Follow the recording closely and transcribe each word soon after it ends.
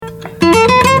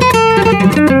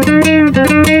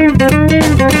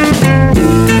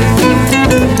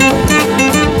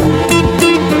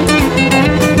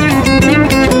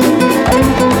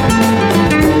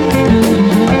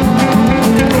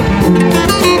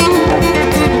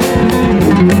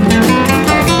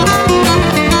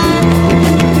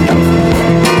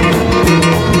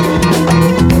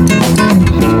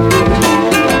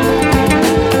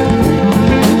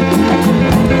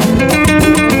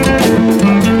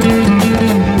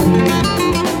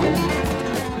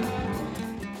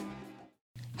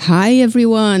Hi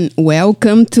everyone,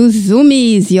 welcome to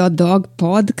Zoomies, your dog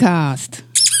podcast.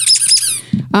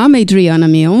 I'm Adriana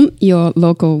Milne, your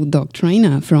local dog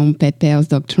trainer from Pet Pals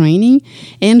Dog Training,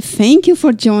 and thank you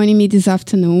for joining me this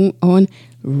afternoon on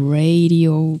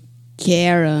Radio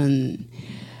Karen.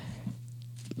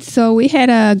 So we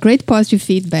had a great positive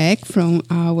feedback from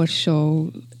our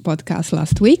show podcast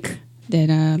last week. That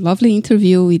a lovely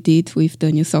interview we did with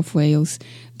the New South Wales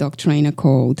dog trainer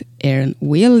called Aaron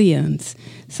Williams.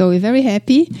 So we're very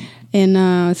happy.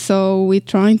 And so we're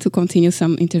trying to continue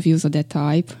some interviews of that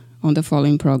type on the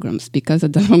following programs because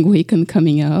of the long weekend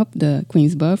coming up, the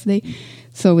Queen's birthday.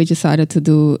 So we decided to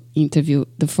do interview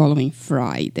the following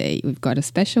Friday. We've got a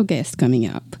special guest coming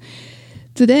up.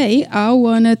 Today, I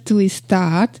wanted to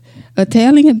start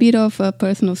telling a bit of a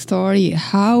personal story,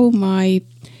 how my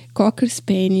Cocker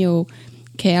Spaniel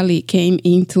Kelly came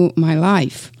into my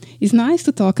life. It's nice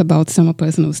to talk about some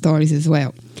personal stories as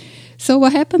well. So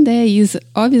what happened there is,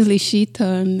 obviously, she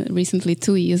turned recently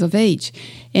 2 years of age.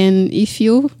 And if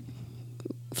you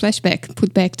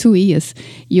put back 2 years,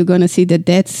 you're going to see that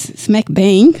that's smack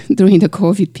bang during the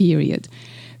COVID period.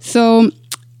 So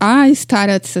I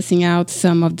started sussing out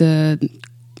some of the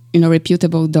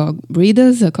reputable dog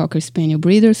breeders, Cocker Spaniel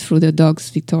breeders, through the Dogs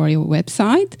Victoria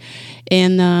website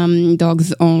and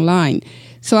Dogs Online.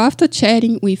 So after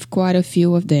chatting with quite a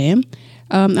few of them,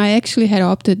 I actually had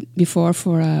opted before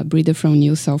for a breeder from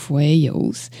New South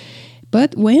Wales.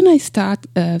 But when I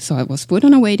so I was put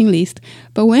on a waiting list,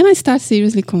 but when I start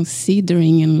seriously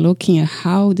considering and looking at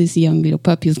how this young little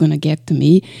puppy is going to get to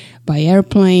me by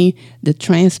airplane, the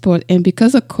transport, and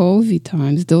because of COVID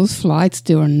times, those flights,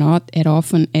 they are not as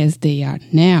often as they are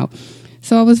now.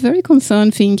 So I was very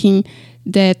concerned thinking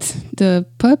that the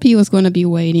puppy was going to be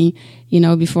waiting,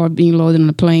 before being loaded on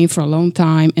a plane for a long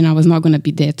time, and I was not going to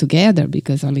be there together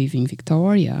because I live in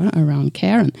Victoria around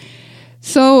Karen.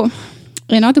 So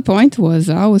another point was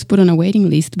I was put on a waiting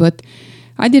list, but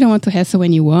I didn't want to hassle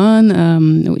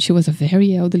anyone. She was a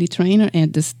very elderly trainer,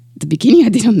 and at the beginning I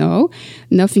didn't know,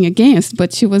 nothing against,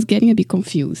 but she was getting a bit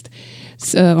confused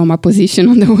on my position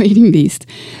on the waiting list.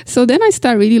 So then I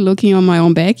started really looking on my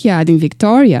own backyard in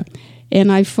Victoria, and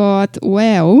I thought,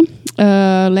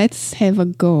 let's have a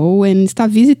go and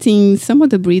start visiting some of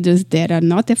the breeders that are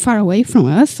not that far away from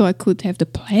us, so I could have the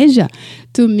pleasure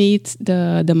to meet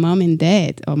the mom and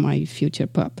dad of my future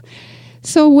pup.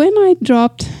 So when I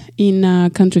dropped in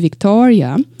country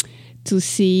Victoria to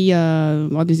see,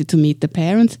 obviously to meet the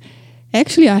parents,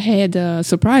 actually I had a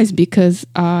surprise because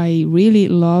I really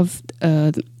loved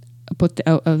an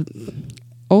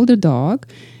older dog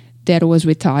that was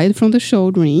retired from the show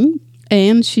ring,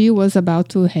 and she was about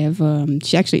to have,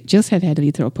 she actually just had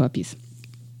little puppies.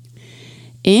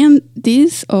 And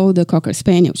this older Cocker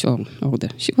Spaniel, older,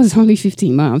 she was only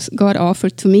 15 months, got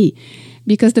offered to me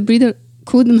because the breeder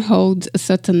couldn't hold a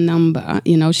certain number.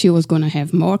 She was going to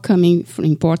have more coming from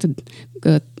imported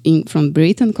from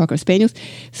Britain, Cocker Spaniels.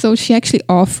 So she actually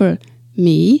offered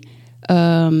me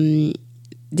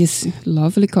this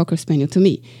lovely Cocker Spaniel to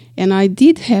me. And I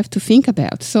did have to think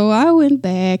about. So I went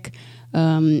back,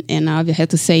 and I had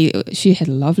to say she had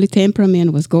a lovely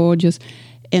temperament, was gorgeous.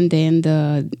 And then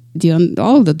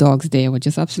all the dogs there were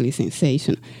just absolutely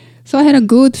sensational. So I had a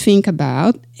good think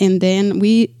about, and then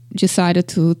we decided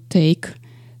to take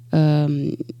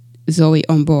Zoe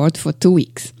on board for 2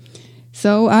 weeks.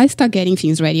 So I start getting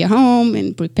things ready at home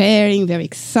and preparing, very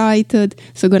excited.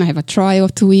 So we're going to have a trial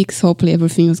of 2 weeks. Hopefully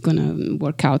everything was going to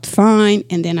work out fine.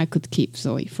 And then I could keep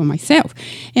Zoe for myself.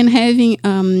 And having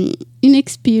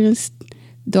inexperienced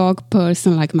dog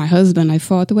person like my husband, I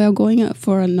thought, going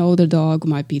for an older dog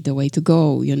might be the way to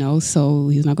go, so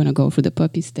he's not going to go through the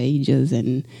puppy stages,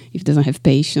 and if he doesn't have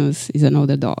patience, he's an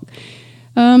older dog.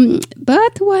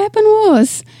 But what happened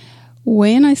was,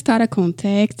 when I started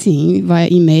contacting via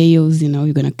emails,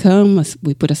 you're going to come,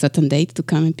 we put a certain date to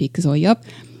come and pick Zoe up,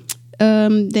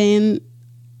 then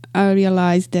I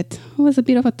realized that there was a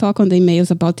bit of a talk on the emails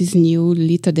about this new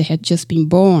litter that had just been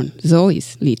born,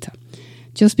 Zoe's litter.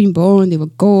 Just been born, they were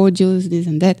gorgeous, this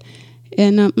and that.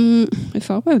 And I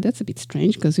thought, that's a bit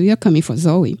strange because we are coming for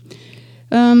Zoe.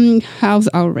 House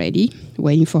already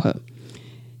waiting for her.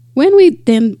 When we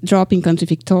then drop in country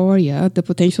Victoria, the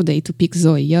potential day to pick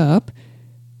Zoe up,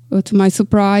 to my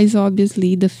surprise,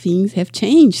 obviously, the things have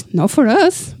changed. Not for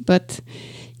us, but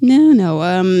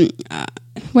no.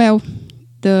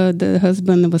 The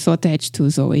husband was so attached to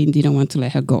Zoe and didn't want to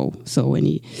let her go. So when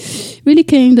he really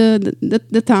came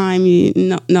the time,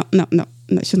 no,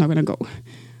 she's not going to go.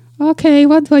 Okay,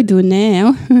 what do I do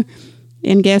now?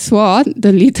 And guess what?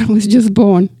 The litter was just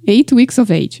born, 8 weeks of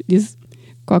age. This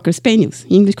Cocker Spaniels,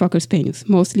 English Cocker Spaniels,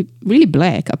 mostly really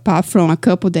black, apart from a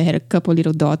couple that had a couple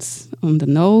little dots on the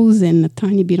nose and a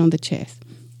tiny bit on the chest.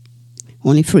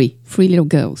 Only three little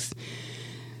girls.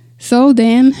 So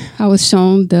then I was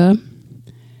shown the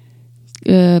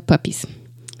puppies.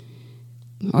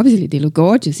 Obviously, they look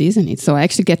gorgeous, isn't it? So I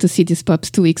actually get to see these pups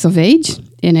 2 weeks of age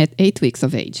and at 8 weeks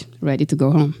of age, ready to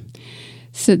go home.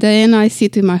 So then I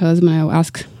sit with my husband. I'll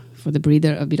ask for the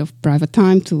breeder a bit of private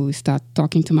time to start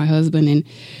talking to my husband. And,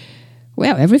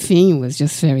 well, everything was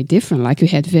just very different. Like we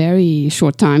had very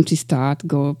short time to start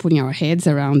putting our heads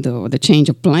around the change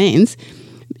of plans.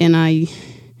 And I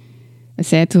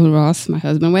said to Ross, my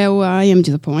husband, well, I am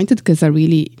disappointed because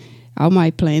all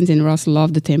my plans, and Ross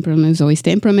loved the temperament, Zoe's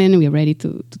temperament, and we were ready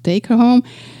to take her home.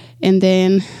 And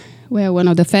then, well, one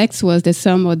of the facts was that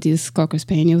some of these Cocker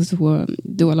Spaniels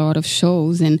do a lot of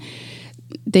shows, and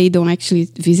they don't actually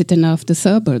visit enough the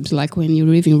suburbs. Like when you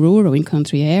live in rural, in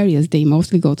country areas, they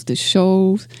mostly go to the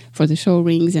shows, for the show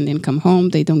rings, and then come home.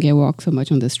 They don't get walked so much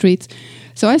on the streets.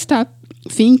 So I start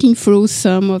thinking through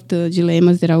some of the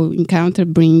dilemmas that I will encounter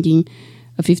bringing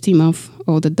a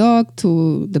 15-month-old dog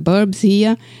to the burbs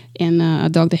here, and a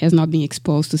dog that has not been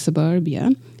exposed to suburbia,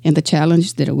 and the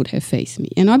challenge that it would have faced me.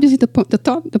 And obviously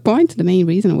the main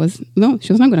reason was, no,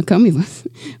 she was not going to come with us.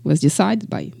 It was decided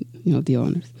by, the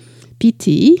owners.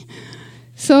 PT.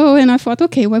 So, and I thought,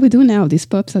 okay, what we do now? These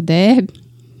pups are there.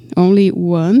 Only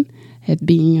one had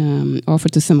been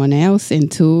offered to someone else,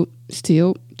 and two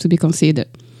still to be considered.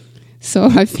 So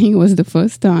I think it was the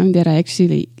first time that I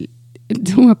actually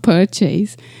do a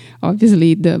purchase.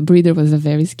 Obviously, the breeder was a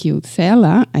very skilled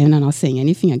seller, and I'm not saying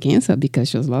anything against her because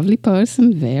she was a lovely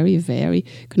person, very, very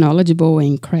knowledgeable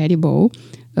and credible,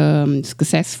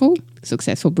 successful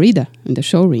breeder in the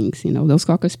show rings. Those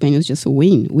Cocker Spaniels just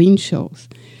win shows.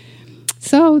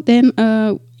 So then,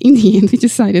 in the end, we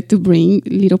decided to bring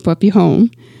little puppy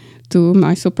home, to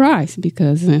my surprise,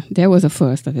 because there was a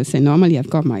first. As I said, normally I've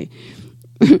got my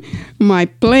my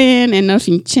plan and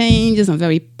nothing changes. I'm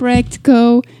very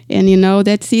practical, and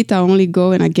that's it. I only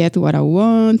go and I get what I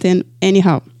want. And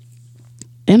anyhow,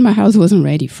 and my house wasn't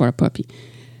ready for a puppy.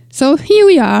 So here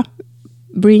we are,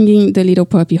 bringing the little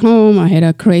puppy home. I had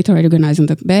a crate already organized on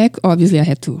the back. Obviously, I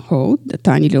had to hold the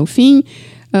tiny little thing.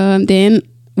 Then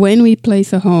when we place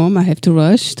her home, I have to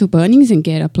rush to Bunnings and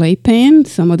get a playpen.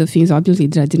 Some of the things, obviously,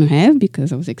 that I didn't have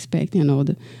because I was expecting an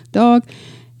older dog.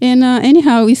 And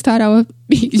anyhow, we start our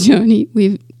big journey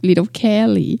with little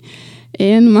Kelly.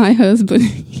 And my husband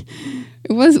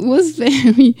was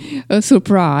very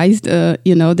surprised, that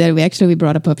we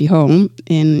brought a puppy home,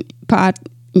 and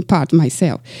in part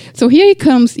myself. So here it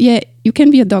comes. Yeah, you can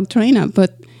be a dog trainer,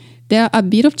 but there are a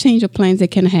bit of change of plans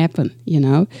that can happen,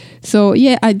 So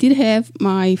yeah, I did have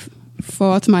my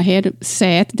head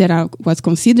set that I was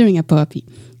considering a puppy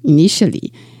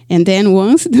initially. And then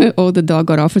once the older dog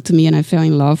got offered to me, and I fell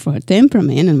in love for her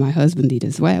temperament, and my husband did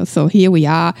as well. So here we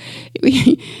are.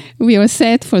 We were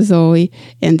set for Zoe,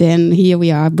 and then here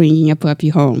we are bringing a puppy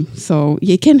home. So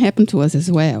it can happen to us as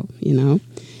well,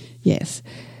 Yes.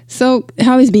 So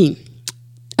how it's been?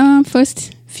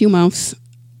 First few months,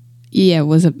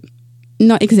 was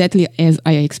not exactly as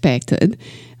I expected.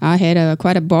 I had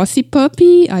quite a bossy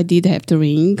puppy. I did have to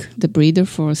ring the breeder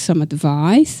for some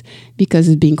advice because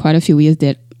it's been quite a few years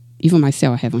that even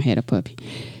myself, I haven't had a puppy.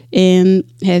 And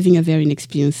having a very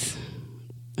inexperienced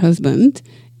husband,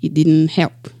 it didn't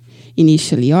help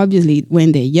initially. Obviously,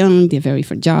 when they're young, they're very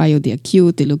fragile, they're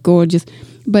cute, they look gorgeous.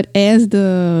 But as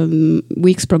the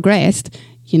weeks progressed,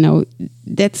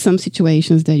 that's some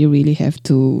situations that you really have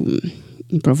to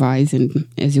improvise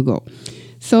as you go.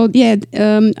 So,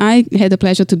 I had the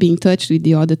pleasure to be in touch with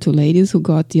the other two ladies who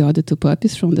got the other two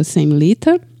puppies from the same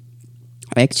litter.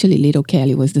 Actually, little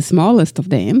Kelly was the smallest of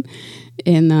them.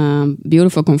 And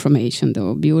beautiful conformation,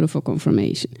 though. Beautiful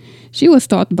conformation. She was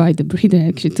taught by the breeder,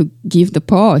 actually, to give the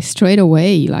paw straight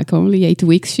away. Like, only 8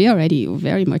 weeks, she already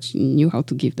very much knew how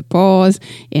to give the paws.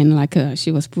 And,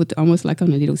 she was put almost like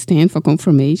on a little stand for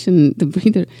conformation. The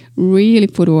breeder really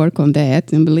put work on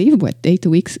that. Unbelievable. At 8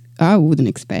 weeks, I wouldn't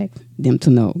expect them to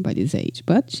know by this age.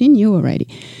 But she knew already.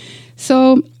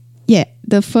 So,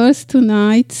 the first 2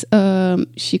 nights,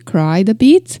 she cried a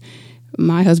bit.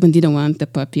 My husband didn't want the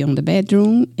puppy on the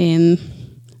bedroom, and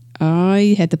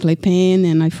I had the playpen,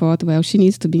 and I thought, well, she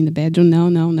needs to be in the bedroom.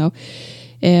 No.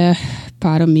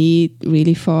 Part of me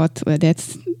really thought, well,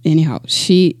 anyhow,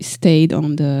 she stayed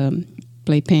on the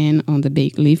playpen on the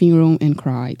big living room and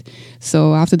cried.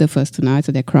 So after the first 2 nights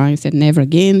of that crying, I said, never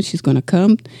again. She's going to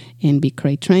come and be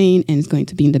crate trained, and is going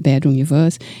to be in the bedroom with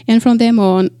us. And from then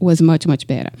on, was much, much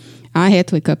better. I had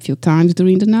to wake up a few times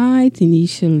during the night,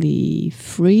 initially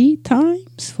 3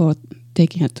 times for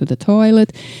taking her to the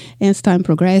toilet. As time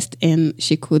progressed and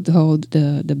she could hold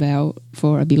the bell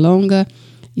for a bit longer,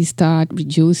 it started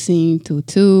reducing to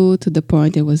 2, to the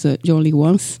point it was only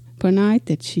once per night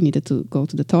that she needed to go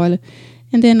to the toilet.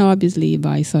 And then obviously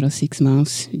by sort of 6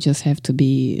 months, you just have to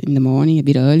be in the morning, a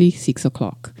bit early, 6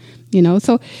 o'clock.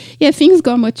 So yeah, things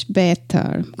got much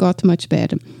better.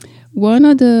 One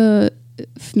of the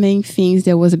main things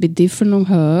that was a bit different on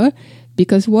her,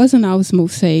 because it wasn't all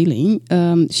smooth sailing,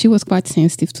 she was quite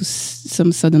sensitive to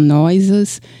some sudden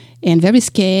noises and very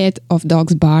scared of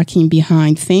dogs barking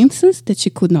behind fences that she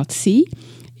could not see,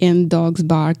 and dogs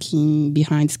barking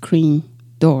behind screen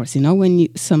doors. When you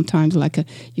sometimes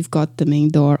you've got the main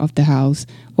door of the house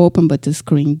open, but the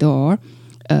screen door,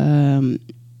 and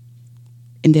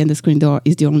then the screen door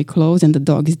is the only closed, and the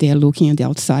dog is there looking on the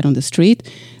outside on the street.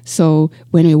 So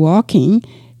when we're walking,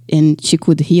 and she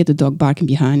could hear the dog barking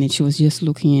behind, and she was just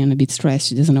looking and a bit stressed.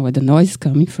 She doesn't know where the noise is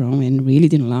coming from and really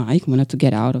wanted to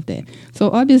get out of there.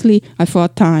 So obviously, I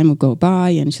thought time would go by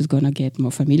and she's going to get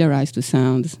more familiarized with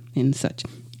sounds and such.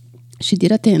 She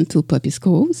did attend 2 puppy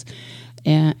schools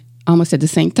almost at the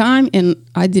same time, and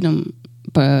I didn't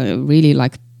really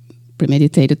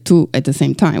premeditated 2 at the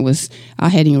same time. I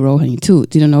had enrolled her in 2,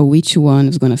 didn't know which one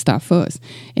was going to start first.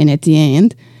 And at the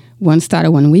end, one started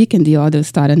one week and the other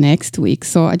started next week.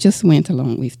 So I just went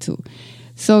along with 2.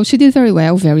 So she did very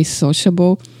well, very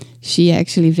sociable. She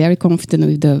actually very confident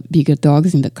with the bigger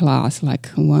dogs in the class. Like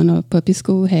one puppy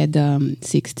school had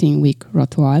 16-week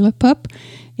Rottweiler pup,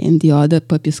 and the other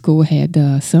puppy school had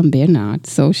San Bernard.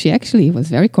 So she actually was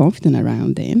very confident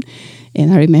around them.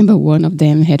 And I remember one of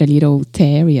them had a little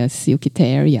terrier, silky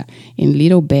terrier, and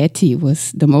little Betty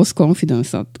was the most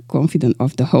confident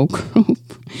of the whole group.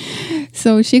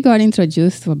 So she got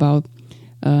introduced to about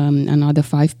another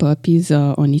 5 puppies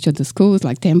on each of the schools,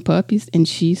 like 10 puppies, and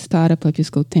she started puppy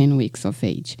school 10 weeks of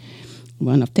age,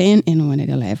 one of 10 and one at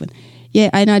 11. Yeah,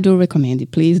 and I do recommend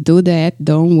it. Please do that.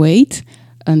 Don't wait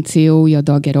until your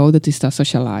dog get older to start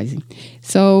socializing.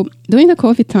 So during the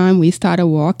COVID time, we started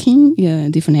walking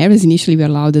different areas. Initially, we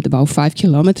allowed it about 5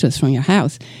 kilometers from your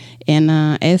house. And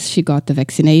as she got the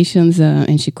vaccinations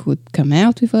and she could come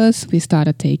out with us, we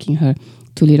started taking her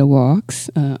to little walks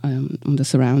on the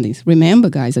surroundings. Remember,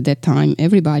 guys, at that time,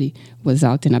 everybody was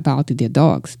out and about with their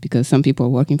dogs because some people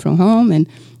were working from home and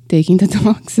taking the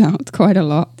dogs out quite a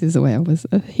lot as well. There was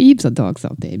heaps of dogs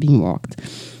out there being walked.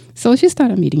 So she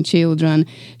started meeting children.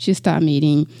 She started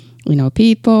meeting,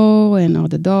 people and all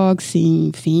the dogs,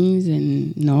 seeing things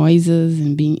and noises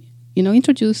and being,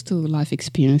 introduced to life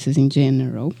experiences in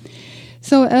general.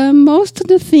 So most of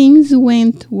the things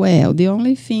went well. The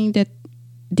only thing that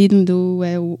didn't do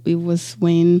well, it was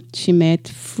when she met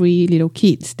 3 little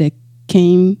kids that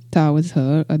came towards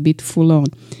her a bit full on.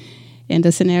 And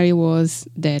the scenario was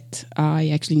that I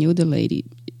actually knew the lady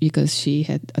because she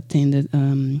had attended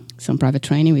some private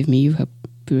training with me, her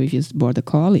previous border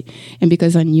collie. And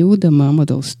because I knew the mom of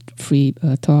those 3,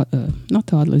 not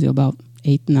toddlers, about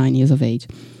 8, 9 years of age,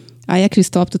 I actually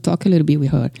stopped to talk a little bit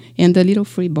with her. And the little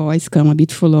 3 boys come a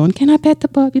bit full on. Can I pet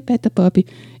the puppy?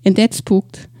 And that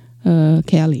spooked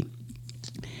Kelly.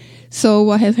 So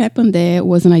what has happened there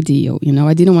wasn't ideal.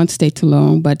 I didn't want to stay too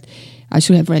long, but I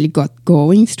should have really got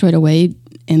going straight away.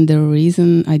 And the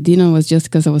reason I didn't was just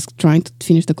because I was trying to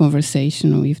finish the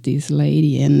conversation with this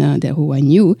lady and who I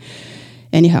knew.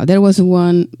 Anyhow, there was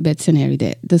one bad scenario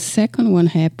there. The second one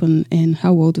happened, and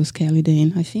how old was Kelly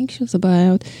then? I think she was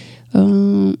about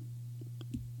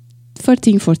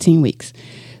 13, 14 weeks.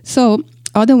 So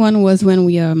other one was when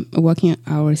we are walking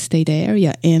our state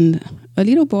area, and a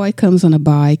little boy comes on a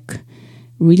bike,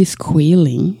 really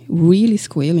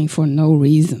squealing for no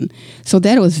reason. So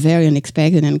that was very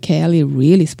unexpected, and Kelly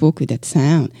really spoke with that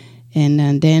sound.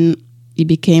 And then it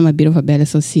became a bit of a bad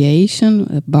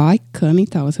association, a bike coming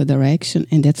towards her direction,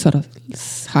 and that sort of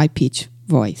high-pitched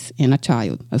voice, and a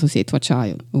child, associated to a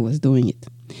child who was doing it.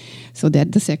 So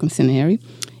that's the second scenario.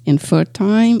 And third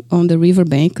time on the river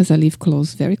bank, because I live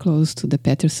very close to the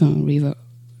Patterson River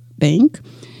bank,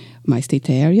 my state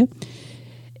area.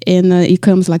 And it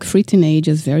comes like 3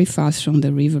 teenagers very fast from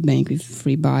the river bank with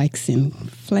 3 bikes and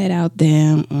flat out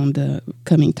there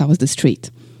coming towards the street.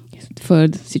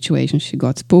 Third situation, she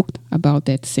got spooked about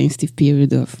that sensitive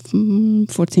period of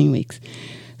 14 weeks.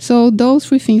 So those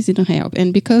 3 things didn't help.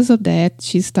 And because of that,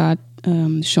 she started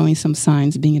showing some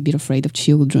signs, being a bit afraid of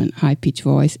children, high-pitched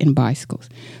voice, and bicycles.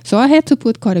 So I had to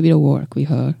put quite a bit of work with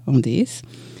her on this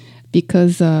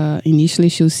because initially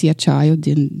she'll see a child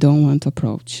and don't want to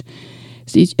approach.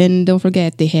 And don't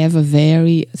forget, they have a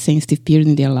very sensitive period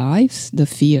in their lives, the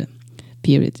fear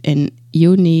period. And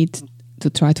you need to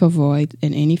try to avoid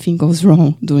and anything goes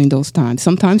wrong during those times.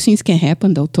 Sometimes things can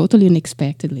happen, though, totally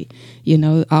unexpectedly,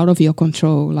 out of your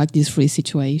control, like these freeze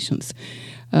situations.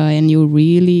 And you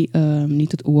really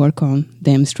need to work on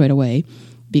them straight away,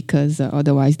 because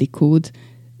otherwise they could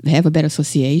have a better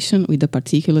association with the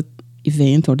particular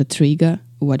event or the trigger,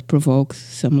 what provokes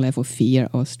some level of fear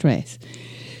or stress.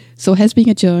 So it has been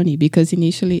a journey, because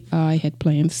initially I had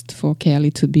plans for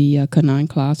Kelly to be a canine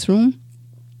classroom.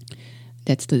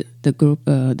 That's the group,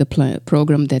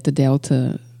 program that the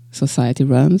Delta Society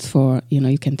runs for,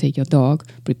 you can take your dog,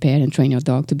 prepare and train your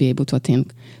dog to be able to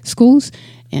attend schools.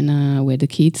 And where the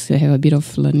kids have a bit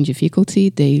of learning difficulty,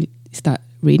 they start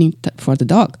reading for the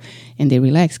dog. And they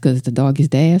relax because the dog is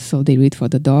there, so they read for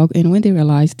the dog. And when they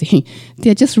realize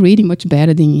they're just reading much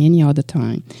better than any other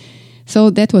time. So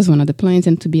that was one of the plans,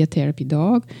 and to be a therapy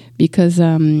dog, because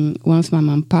once my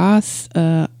mom passed,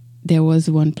 there was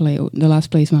one place, the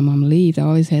last place my mom lived, I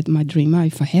always had my dream,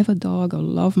 if I have a dog, I would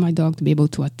love my dog to be able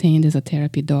to attend as a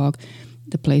therapy dog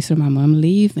the place where my mom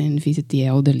lived and visit the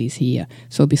elderly here.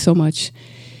 So it'd be so much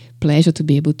pleasure to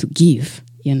be able to give,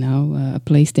 a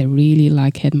place that really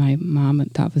had my mom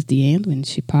towards the end when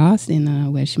she passed,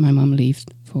 and where my mom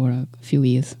lived for a few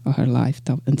years of her life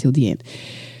until the end.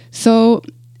 So,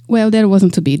 well, that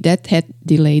wasn't to be. That had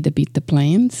delayed a bit the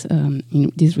plans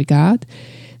in this regard.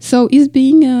 So it's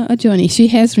been a journey. She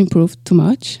has improved too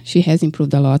much. She has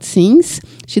improved a lot since.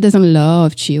 She doesn't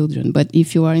love children, but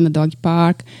if you are in a dog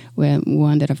park, where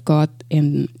one that I've got,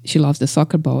 and she loves the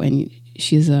soccer ball, and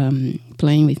she's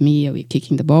playing with me, or we're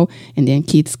kicking the ball, and then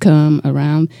kids come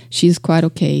around, she's quite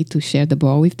okay to share the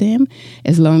ball with them,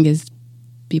 as long as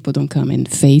people don't come and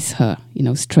face her,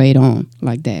 straight on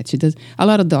like that. She does. A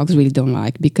lot of dogs really don't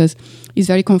like, because it's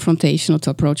very confrontational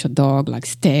to approach a dog like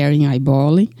staring,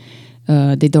 eyeballing.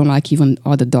 They don't like even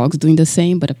other dogs doing the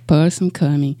same, but a person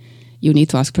coming, you need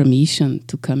to ask permission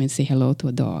to come and say hello to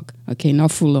a dog. Okay,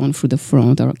 not full on through the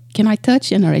front, or can I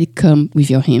touch, and already come with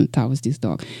your hand towards this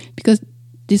dog, because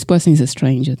this person is a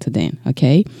stranger to them.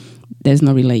 Okay, there's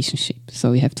no relationship,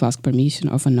 so you have to ask permission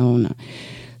of an owner.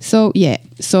 So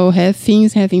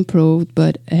things have improved,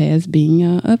 but it has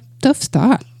been a tough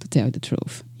start, to tell you the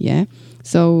truth. Yeah.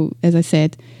 So as I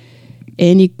said,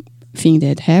 anything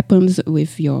that happens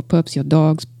with your pups, your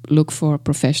dogs, look for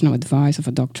professional advice of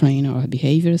a dog trainer or a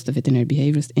behaviorist, a veterinary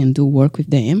behaviorist, and do work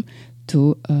with them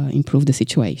to improve the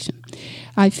situation.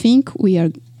 I think we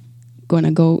are going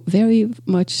to go very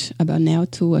much about now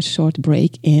to a short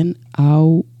break, and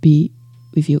I'll be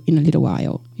with you in a little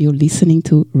while. You're listening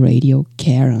to Radio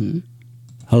Karen.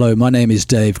 Hello, my name is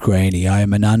Dave Graney. I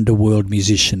am an underworld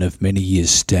musician of many years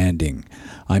standing.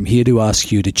 I'm here to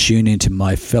ask you to tune into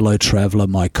my fellow traveller,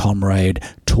 my comrade,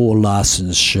 Tor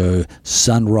Larson's show,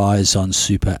 Sunrise on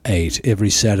Super 8, every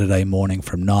Saturday morning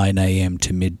from 9 a.m.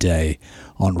 to midday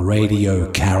on Radio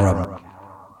Karen.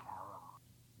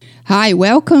 Hi,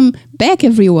 welcome back,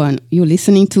 everyone. You're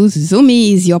listening to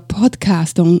Zoomies, your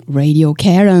podcast on Radio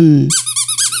Karen.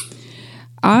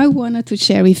 I wanted to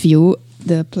share with you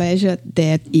the pleasure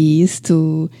that is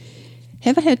to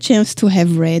have had a chance to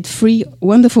have read 3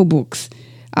 wonderful books.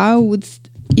 I would,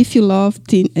 if you love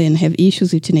and have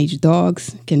issues with teenage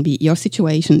dogs, can be your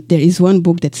situation, there is one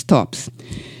book that stops.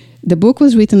 The book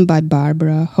was written by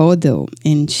Barbara Hodel,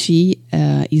 and she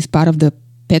is part of the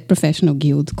Pet Professional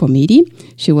Guild Committee.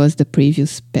 She was the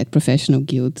previous Pet Professional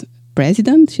Guild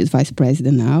president. She's vice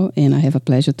president now, and I have a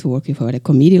pleasure to work with her at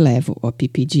committee level, or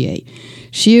PPGA.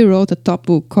 She wrote a top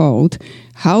book called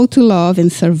How to Love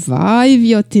and Survive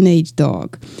Your Teenage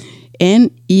Dog. And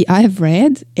I have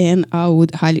read, and I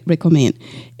would highly recommend.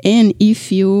 And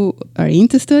if you are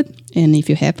interested, and if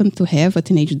you happen to have a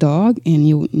teenage dog and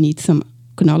you need some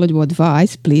knowledgeable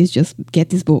advice, please just get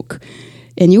this book.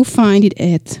 And you'll find it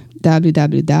at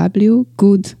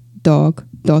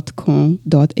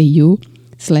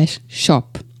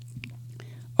www.gooddog.com.au/shop.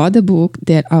 Other book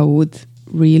that I would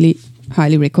really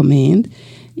highly recommend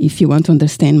if you want to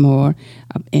understand more,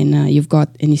 and you've got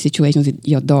any situations with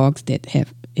your dogs that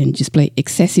have and display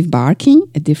excessive barking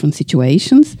at different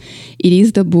situations, it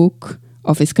is the book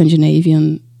of a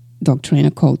Scandinavian dog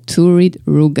trainer called Turid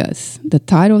Rugas. The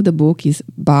title of the book is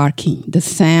Barking, the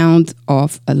Sound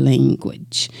of a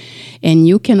Language. And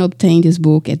you can obtain this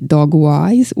book at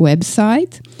Dogwise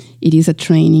website. It is a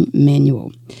training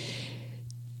manual.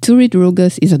 Turid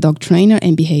Rugas is a dog trainer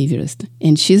and behaviorist,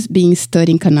 and she's been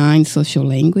studying canine social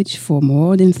language for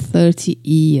more than 30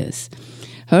 years.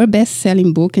 Her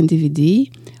best-selling book and DVD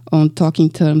on talking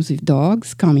terms with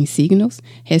dogs, calming signals,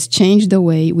 has changed the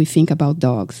way we think about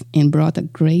dogs and brought a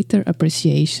greater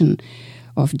appreciation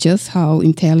of just how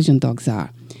intelligent dogs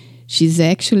are. She's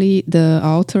actually the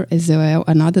author as well,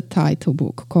 another title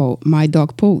book called My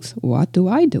Dog Pulls, What Do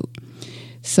I Do?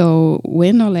 So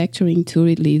when not lecturing,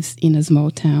 Turi lives in a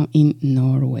small town in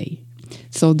Norway.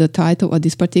 So the title of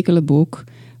this particular book,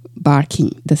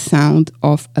 Barking, the Sound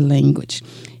of a Language.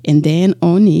 And then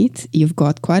on it, you've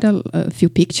got quite a few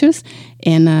pictures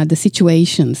and the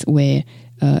situations where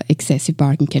excessive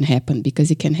barking can happen,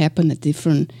 because it can happen at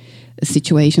different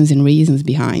situations and reasons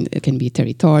behind. It can be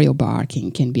territorial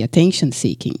barking, can be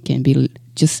attention-seeking, can be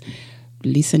just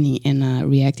listening and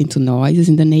reacting to noises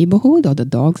in the neighborhood, or the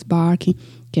dog's barking,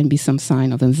 can be some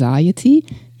sign of anxiety,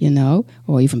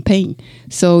 or even pain.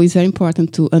 So it's very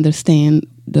important to understand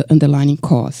the underlying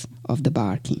cause of the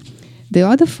barking. The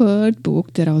other third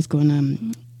book that I was going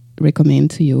to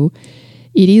recommend to you,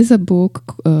 it is a book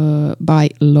by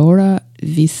Laura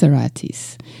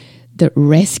Visaratis. The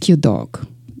Rescue Dog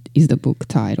is the book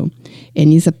title.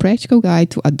 And it's a practical guide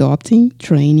to adopting,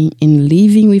 training, and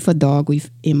living with a dog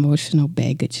with emotional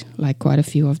baggage, like quite a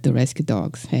few of the rescue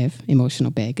dogs have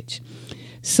emotional baggage.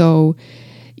 So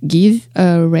give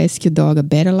a rescue dog a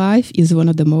better life is one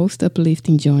of the most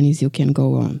uplifting journeys you can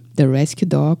go on. The rescue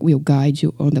dog will guide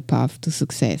you on the path to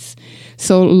success.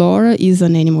 So Laura is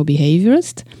an animal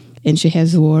behaviorist, and she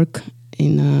has worked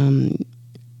in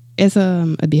as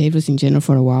a behaviorist in general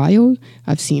for a while.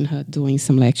 I've seen her doing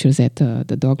some lectures at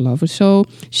the Dog Lover Show.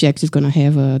 She actually is going to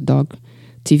have a dog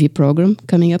TV program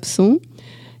coming up soon.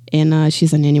 And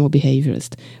she's an animal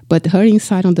behaviorist. But her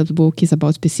insight on the book is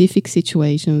about specific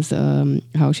situations,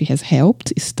 how she has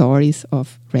helped, stories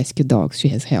of rescue dogs she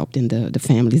has helped in the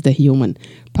families, the human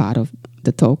part of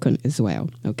the token as well,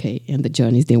 okay, and the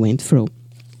journeys they went through.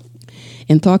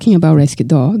 And talking about rescue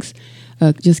dogs,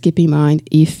 just keep in mind,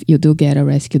 if you do get a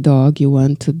rescue dog, you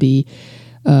want to be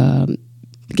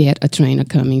get a trainer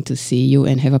coming to see you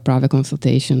and have a private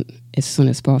consultation as soon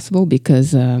as possible,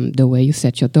 because the way you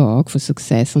set your dog for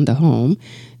success on the home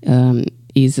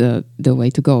is the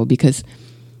way to go. Because,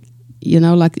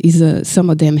 some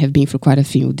of them have been through quite a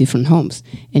few different homes,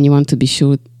 and you want to be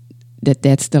sure that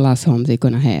that's the last home they're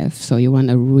going to have. So you want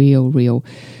a real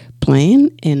plan,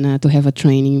 and to have a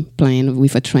training plan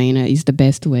with a trainer is the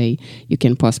best way you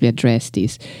can possibly address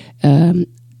this.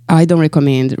 I don't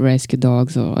recommend rescue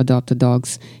dogs or adopted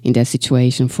dogs in that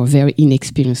situation for very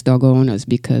inexperienced dog owners,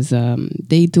 because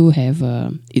they do have,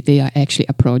 they are actually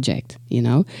a project,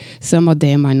 Some of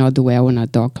them might not do well in a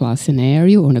dog class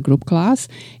scenario, or in a group class,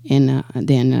 and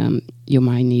then you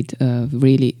might need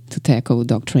really to tackle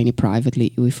dog training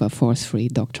privately with a force-free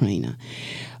dog trainer.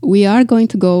 We are going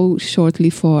to go shortly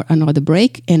for another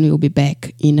break, and we'll be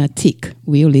back in a tick.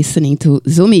 We're listening to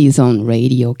Zoomies on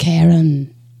Radio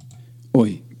Karen.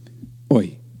 Oi,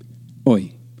 oi,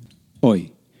 oi, oi,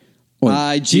 oi.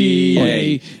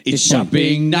 IGA, it's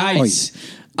shopping nights.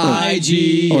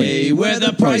 IGA, where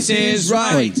the price is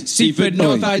right. Seaford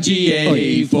North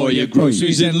IGA, for your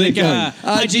groceries and liquor.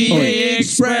 IGA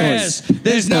Express,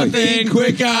 there's nothing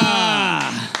quicker.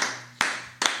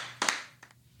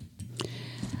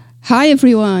 Hi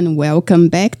everyone, welcome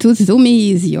back to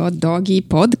Zoomies, your doggy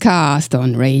podcast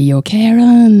on Radio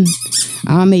Karen.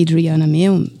 I'm Adriana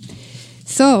Milne.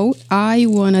 So I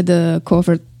wanted to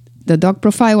cover the dog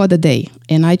profile of the day,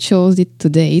 and I chose it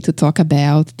today to talk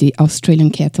about the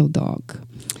Australian cattle dog.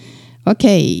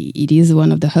 Okay, it is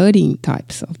one of the herding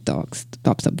types of dogs,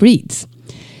 types of breeds.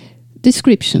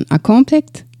 Description: a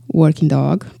compact working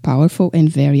dog, powerful and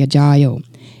very agile.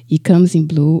 It comes in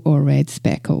blue or red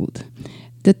speckled.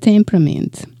 The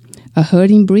temperament: a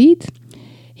herding breed.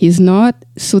 He's not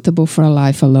suitable for a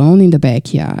life alone in the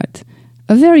backyard.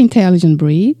 A very intelligent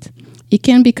breed. It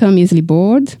can become easily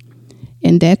bored,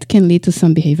 and that can lead to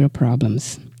some behavioral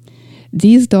problems.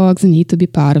 These dogs need to be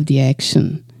part of the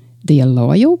action. They are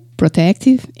loyal,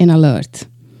 protective, and alert.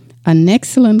 An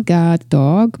excellent guard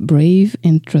dog, brave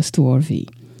and trustworthy.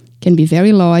 Can be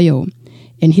very loyal,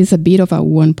 and he's a bit of a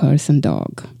one-person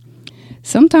dog.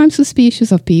 Sometimes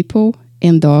suspicious of people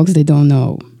and dogs they don't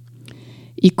know.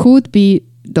 It could be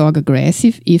dog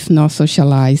aggressive if not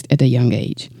socialized at a young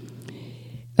age.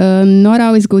 Not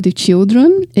always good with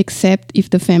children, except if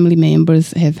the family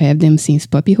members have had them since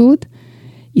puppyhood.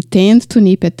 It tends to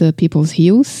nip at the people's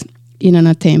heels in an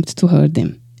attempt to hurt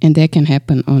them. And that can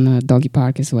happen on a doggy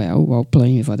park as well, while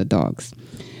playing with other dogs.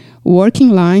 Working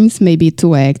lines may be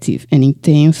too active and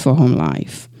intense for home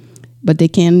life. But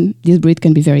this breed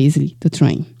can be very easy to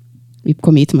train, with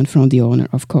commitment from the owner,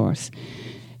 of course.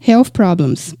 Health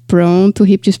problems: prone to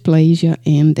hip dysplasia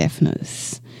and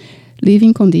deafness.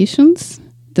 Living conditions: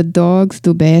 the dogs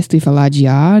do best with a large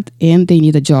yard, and they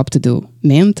need a job to do.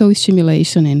 Mental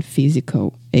stimulation and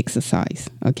physical exercise,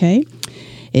 okay?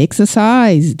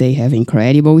 Exercise. They have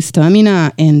incredible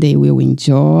stamina and they will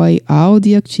enjoy all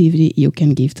the activity you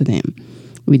can give to them.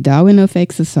 Without enough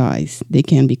exercise, they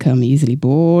can become easily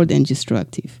bored and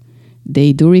destructive.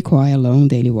 They do require long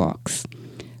daily walks.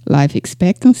 Life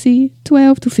expectancy,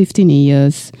 12 to 15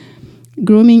 years.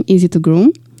 Grooming, easy to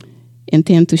groom, and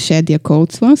tend to shed their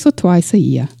coats once or twice a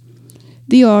year.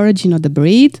 The origin of the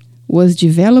breed was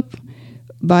developed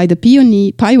by the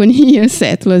pioneer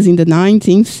settlers in the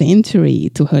 19th century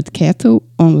to herd cattle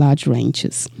on large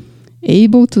ranches,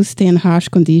 able to stand harsh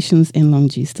conditions and long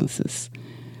distances.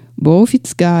 Both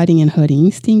its guarding and herding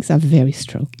instincts are very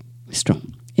strong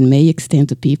and may extend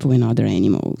to people and other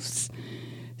animals.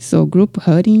 So group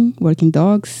herding, working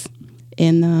dogs,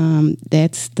 and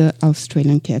that's the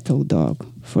Australian cattle dog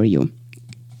for you.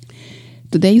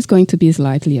 Today is going to be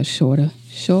slightly a shorter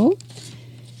show,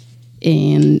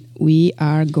 and we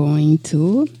are going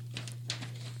to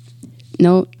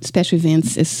know special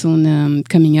events as soon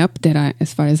coming up that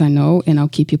as far as I know, and I'll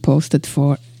keep you posted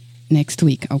for next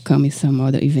week. I'll come with some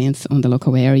other events on the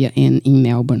local area and in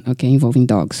Melbourne, okay, involving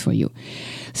dogs for you.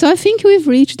 So I think we've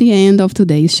reached the end of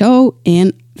today's show,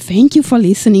 and thank you for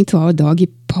listening to our doggy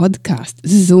podcast,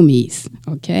 Zoomies,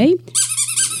 okay?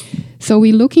 So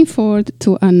we're looking forward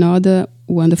to another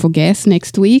wonderful guest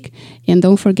next week, and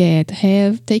don't forget,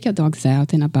 take your dogs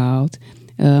out and about.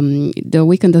 The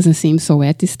weekend doesn't seem so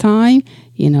wet this time,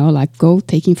 like go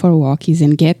taking for walkies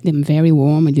and get them very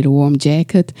warm, a little warm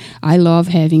jacket. I love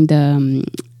having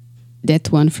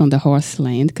that one from the horse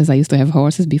land, because I used to have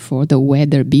horses before, the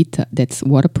Weather Beta, that's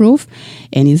waterproof,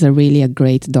 and is a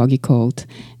great doggy coat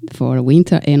for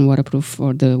winter and waterproof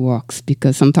for the walks,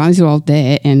 because sometimes you're out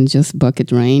there and just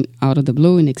bucket rain out of the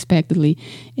blue unexpectedly,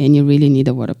 and you really need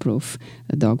a waterproof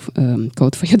dog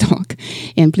coat for your dog.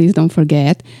 And please don't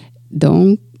forget,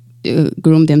 don't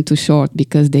groom them too short,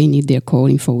 because they need their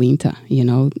coating for winter,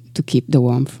 to keep the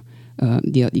warmth,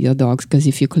 your dogs, because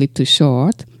if you clip too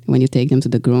short, when you take them to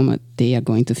the groomer, they are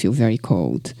going to feel very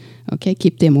cold. Okay,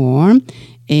 keep them warm,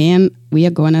 and we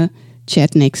are going to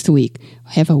chat next week.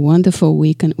 Have a wonderful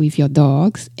weekend with your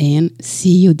dogs, and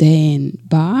see you then.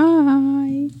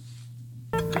 Bye.